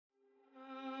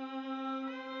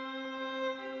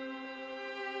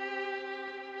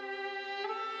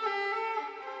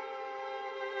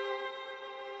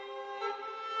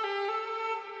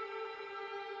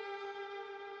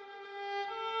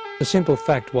The simple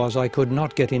fact was I could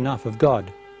not get enough of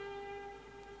God.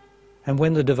 And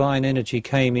when the divine energy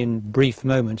came in brief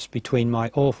moments between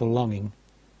my awful longing,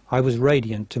 I was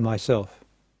radiant to myself.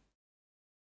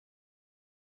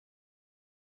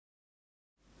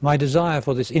 My desire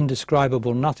for this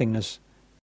indescribable nothingness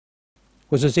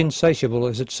was as insatiable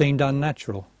as it seemed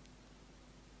unnatural.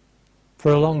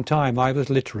 For a long time I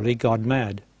was literally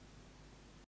God-mad.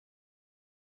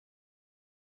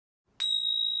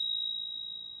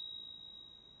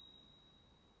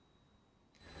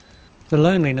 The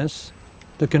loneliness,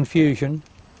 the confusion,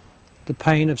 the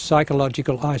pain of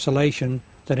psychological isolation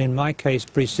that in my case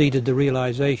preceded the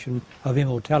realization of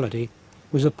immortality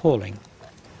was appalling.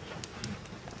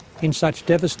 In such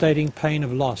devastating pain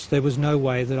of loss, there was no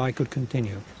way that I could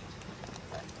continue.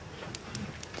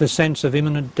 The sense of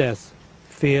imminent death,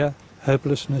 fear,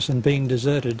 hopelessness and being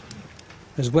deserted,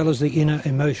 as well as the inner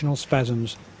emotional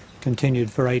spasms,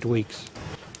 continued for 8 weeks.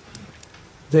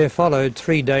 There followed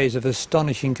 3 days of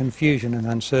astonishing confusion and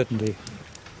uncertainty.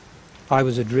 I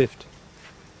was adrift.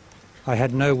 I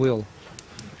had no will.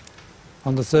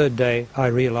 On the 3rd day, I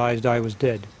realized I was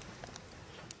dead.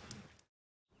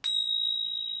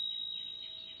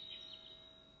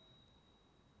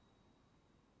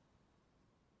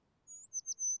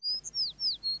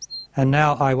 And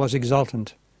now I was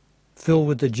exultant, filled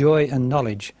with the joy and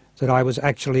knowledge that I was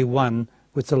actually one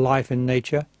with the life in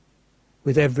nature,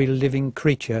 with every living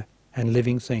creature and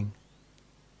living thing.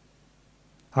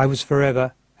 I was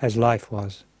forever as life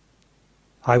was.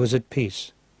 I was at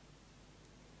peace.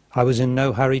 I was in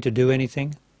no hurry to do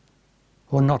anything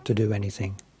or not to do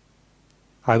anything.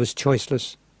 I was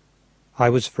choiceless. I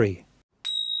was free.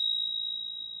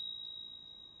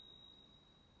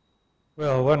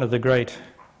 Well, one of the great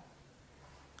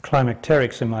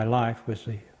climacterics in my life was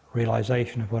the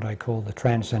realization of what I call the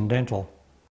transcendental.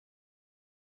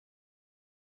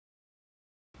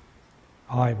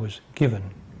 I was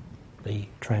given the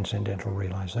transcendental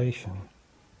realization,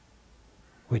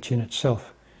 which in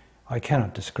itself I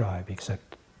cannot describe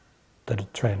except that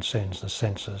it transcends the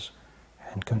senses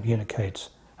and communicates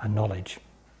a knowledge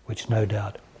which no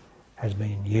doubt has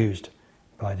been used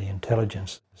by the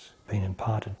intelligence that's been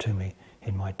imparted to me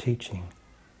in my teaching.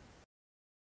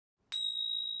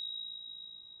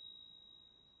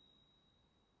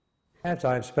 As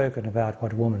I've spoken about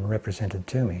what woman represented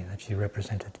to me, that she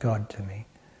represented God to me,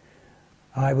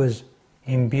 I was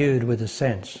imbued with a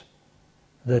sense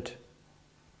that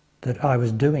I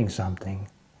was doing something.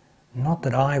 Not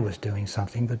that I was doing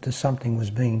something, but that something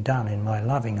was being done in my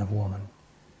loving of woman.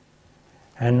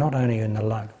 And not only in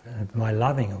my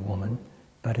loving of woman,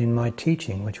 but in my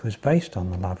teaching, which was based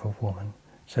on the love of woman.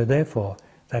 So therefore,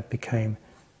 that became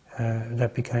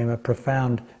a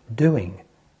profound doing.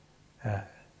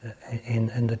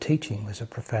 In the teaching was a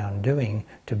profound doing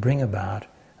to bring about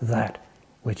that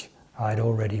which I'd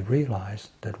already realized,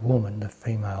 that woman, the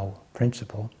female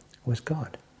principle, was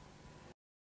God.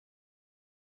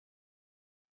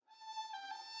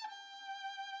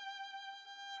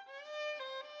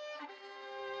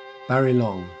 Barry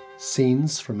Long,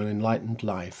 Scenes from an Enlightened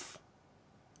Life,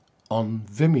 on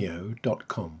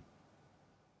Vimeo.com.